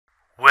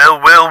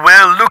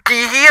Well,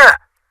 looky here.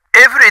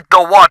 Everett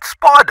the White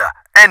Spider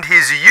and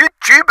his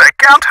YouTube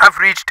account have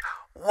reached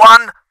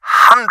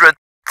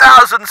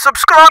 100,000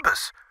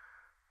 subscribers.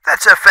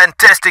 That's a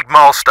fantastic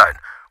milestone,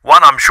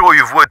 one I'm sure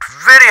you've worked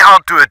very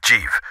hard to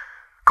achieve.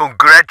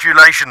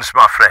 Congratulations,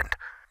 my friend.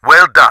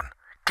 Well done.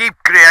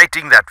 Keep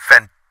creating that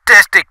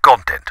fantastic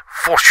content,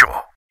 for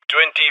sure.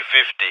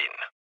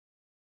 2015.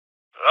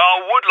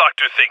 I would like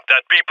to think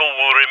that people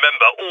will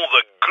remember all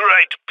the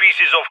great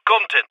pieces of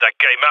content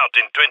that came out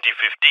in 2015.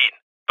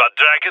 But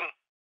Dragon,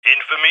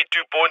 Infamy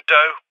 2.0,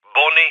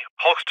 Bonnie,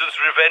 Hoxton's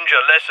Revenge,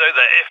 Alesso,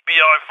 the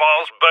FBI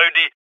Files,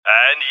 Bodhi,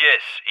 and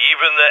yes,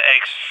 even the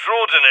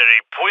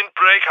extraordinary Point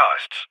Break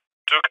heists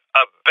took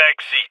a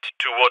backseat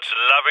to what's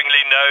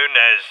lovingly known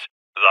as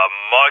the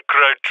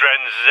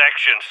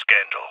microtransaction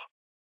scandal.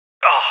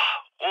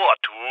 What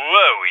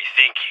were we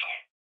thinking?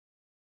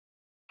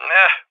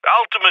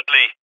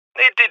 Ultimately,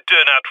 it did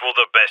turn out for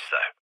the best,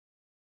 though.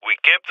 We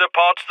kept the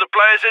parts the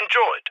players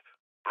enjoyed,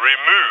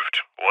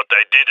 removed what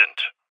they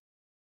didn't.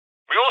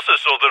 We also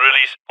saw the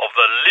release of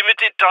the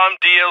limited-time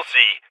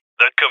DLC,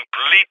 the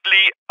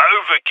Completely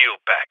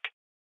Overkill Pack.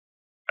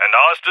 And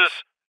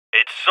Asters,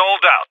 it's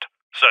sold out,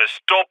 so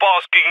stop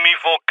asking me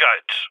for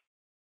codes.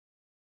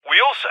 We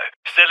also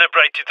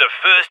celebrated the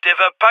first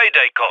ever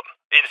Payday Con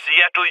in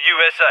Seattle,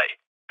 USA,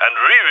 and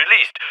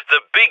re-released the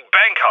big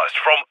bank heist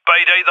from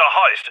Payday the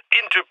Heist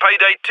into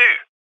Payday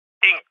 2.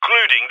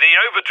 Including the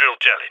Overdrill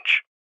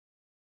Challenge.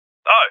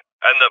 Oh,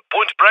 and the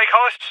Point Break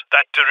heists,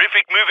 that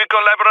terrific movie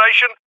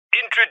collaboration,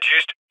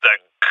 introduced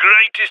the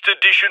greatest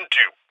addition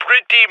to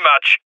pretty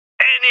much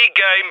any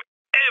game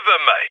ever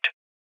made.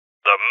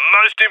 The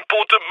most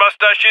important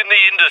mustache in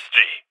the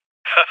industry.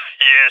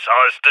 Yes,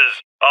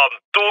 heisters, I'm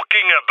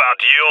talking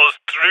about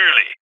yours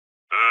truly.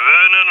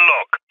 Vernon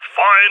Locke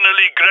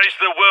finally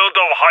graced the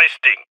world of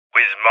heisting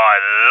with my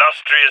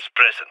illustrious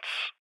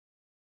presence.